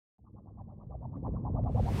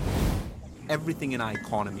everything in our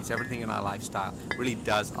economies, everything in our lifestyle really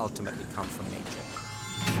does ultimately come from nature.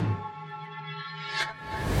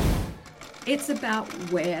 It's about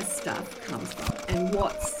where stuff comes from and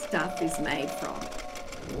what stuff is made from.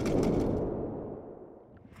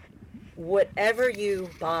 Whatever you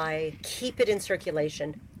buy, keep it in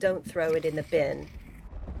circulation. Don't throw it in the bin.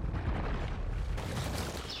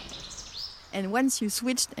 And once you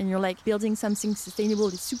switched and you're like building something sustainable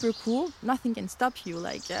is super cool, nothing can stop you.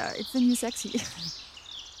 Like, it's the new sexy.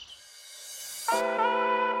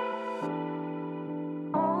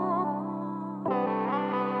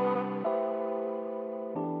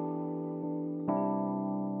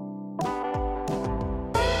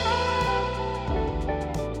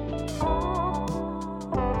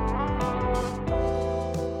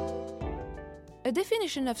 A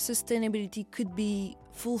definition of sustainability could be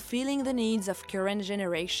fulfilling the needs of current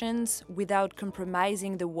generations without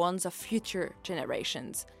compromising the ones of future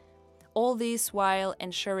generations. All this while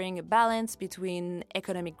ensuring a balance between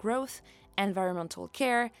economic growth, environmental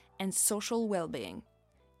care, and social well-being.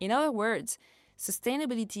 In other words,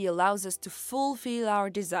 sustainability allows us to fulfill our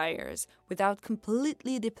desires without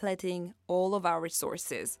completely depleting all of our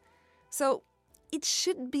resources. So, it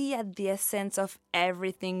should be at the essence of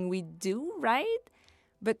everything we do, right?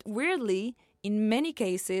 But weirdly, in many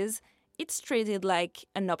cases, it's treated like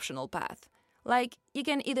an optional path. Like, you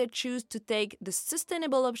can either choose to take the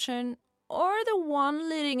sustainable option or the one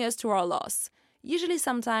leading us to our loss, usually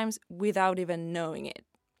sometimes without even knowing it.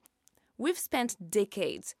 We've spent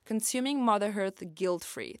decades consuming Mother Earth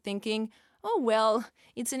guilt-free, thinking, oh well,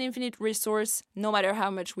 it's an infinite resource, no matter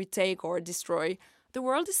how much we take or destroy. The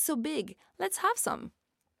world is so big, let's have some.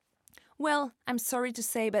 Well, I'm sorry to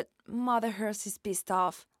say, but Mother Earth is pissed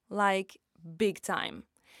off, like big time.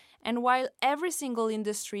 And while every single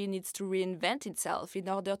industry needs to reinvent itself in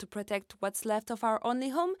order to protect what's left of our only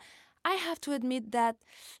home, I have to admit that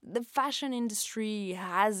the fashion industry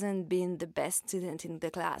hasn't been the best student in the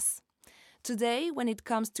class. Today, when it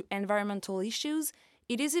comes to environmental issues,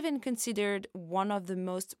 it is even considered one of the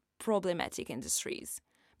most problematic industries.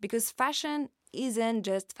 Because fashion isn't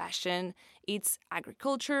just fashion, it's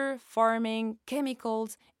agriculture, farming,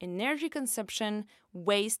 chemicals, energy consumption,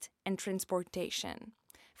 waste, and transportation.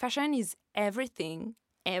 Fashion is everything,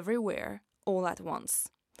 everywhere, all at once.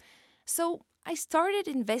 So I started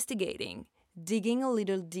investigating, digging a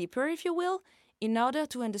little deeper, if you will, in order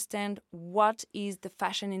to understand what is the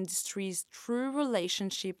fashion industry's true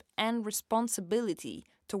relationship and responsibility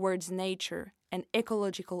towards nature and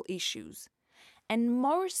ecological issues. And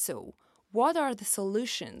more so, what are the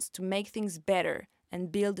solutions to make things better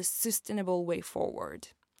and build a sustainable way forward?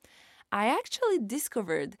 I actually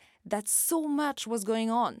discovered that so much was going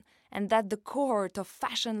on and that the cohort of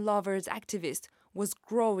fashion lovers activists was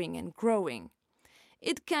growing and growing.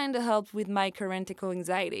 It kinda helped with my current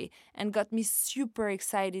eco-anxiety and got me super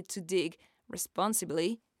excited to dig,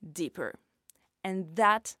 responsibly, deeper. And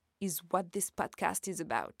that is what this podcast is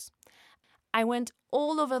about. I went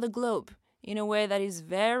all over the globe in a way that is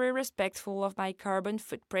very respectful of my carbon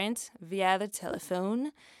footprint via the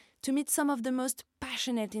telephone, to meet some of the most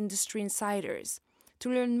passionate industry insiders, to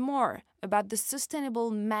learn more about the sustainable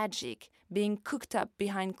magic being cooked up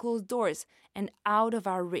behind closed doors and out of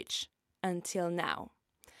our reach until now.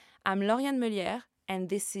 I'm Lauriane Meulière, and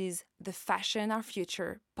this is the Fashion Our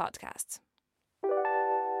Future podcast.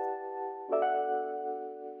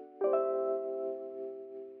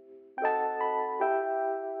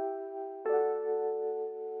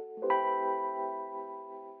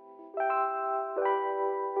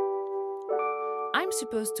 I'm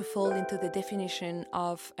supposed to fall into the definition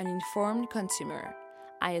of an informed consumer.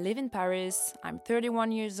 I live in Paris, I'm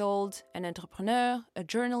 31 years old, an entrepreneur, a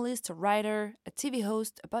journalist, a writer, a TV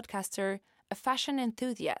host, a podcaster, a fashion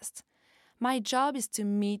enthusiast. My job is to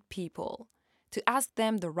meet people, to ask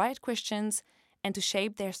them the right questions, and to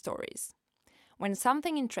shape their stories. When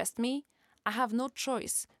something interests me, I have no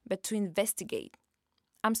choice but to investigate.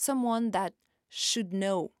 I'm someone that should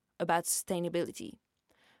know about sustainability.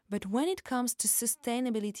 But when it comes to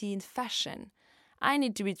sustainability in fashion, I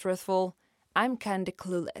need to be truthful, I'm kinda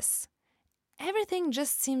clueless. Everything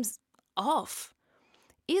just seems off.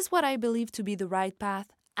 Is what I believe to be the right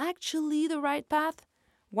path actually the right path?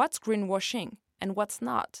 What's greenwashing and what's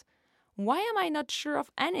not? Why am I not sure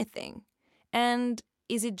of anything? And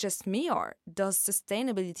is it just me, or does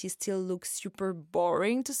sustainability still look super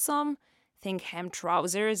boring to some? Think hem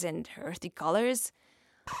trousers and earthy colors?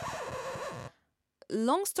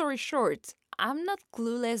 Long story short, I'm not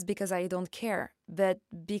clueless because I don't care, but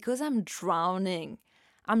because I'm drowning.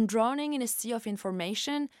 I'm drowning in a sea of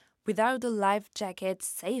information, without a life jacket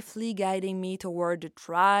safely guiding me toward a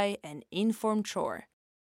dry and informed shore.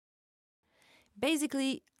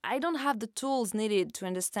 Basically, I don't have the tools needed to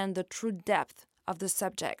understand the true depth of the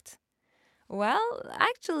subject. Well,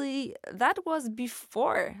 actually, that was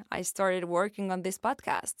before I started working on this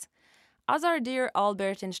podcast. As our dear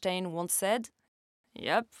Albert Einstein once said,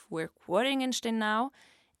 yep, we're quoting Einstein now,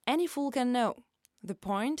 any fool can know. The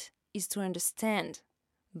point is to understand.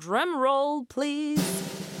 Drum roll, please!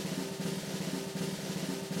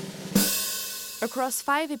 Across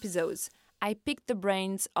 5 episodes, I picked the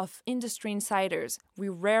brains of industry insiders we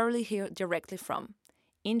rarely hear directly from.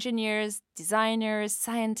 Engineers, designers,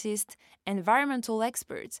 scientists, environmental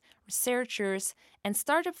experts, researchers, and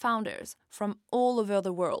startup founders from all over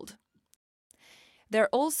the world. They're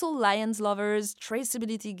also lions lovers,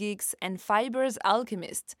 traceability geeks, and fibers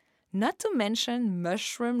alchemists, not to mention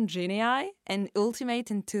mushroom genii and ultimate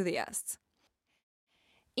enthusiasts.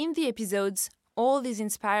 In the episodes, all these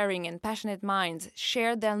inspiring and passionate minds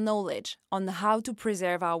share their knowledge on how to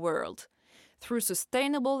preserve our world through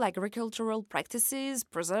sustainable agricultural practices,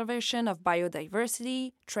 preservation of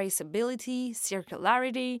biodiversity, traceability,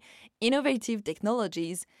 circularity, innovative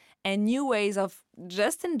technologies, and new ways of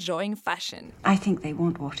just enjoying fashion. I think they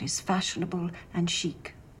want what is fashionable and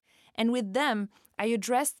chic. And with them, I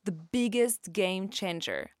addressed the biggest game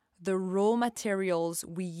changer, the raw materials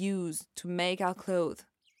we use to make our clothes.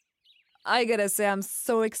 I gotta say, I'm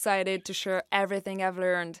so excited to share everything I've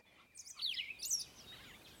learned.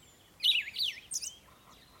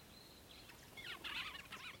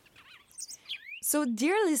 So,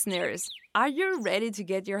 dear listeners, are you ready to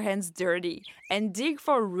get your hands dirty and dig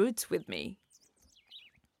for roots with me?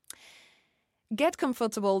 Get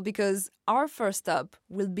comfortable because our first stop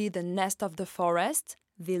will be the nest of the forest,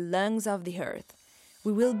 the lungs of the earth.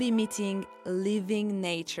 We will be meeting living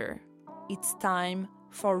nature. It's time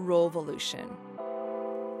for revolution.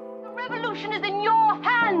 The revolution is in your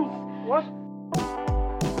hands! What?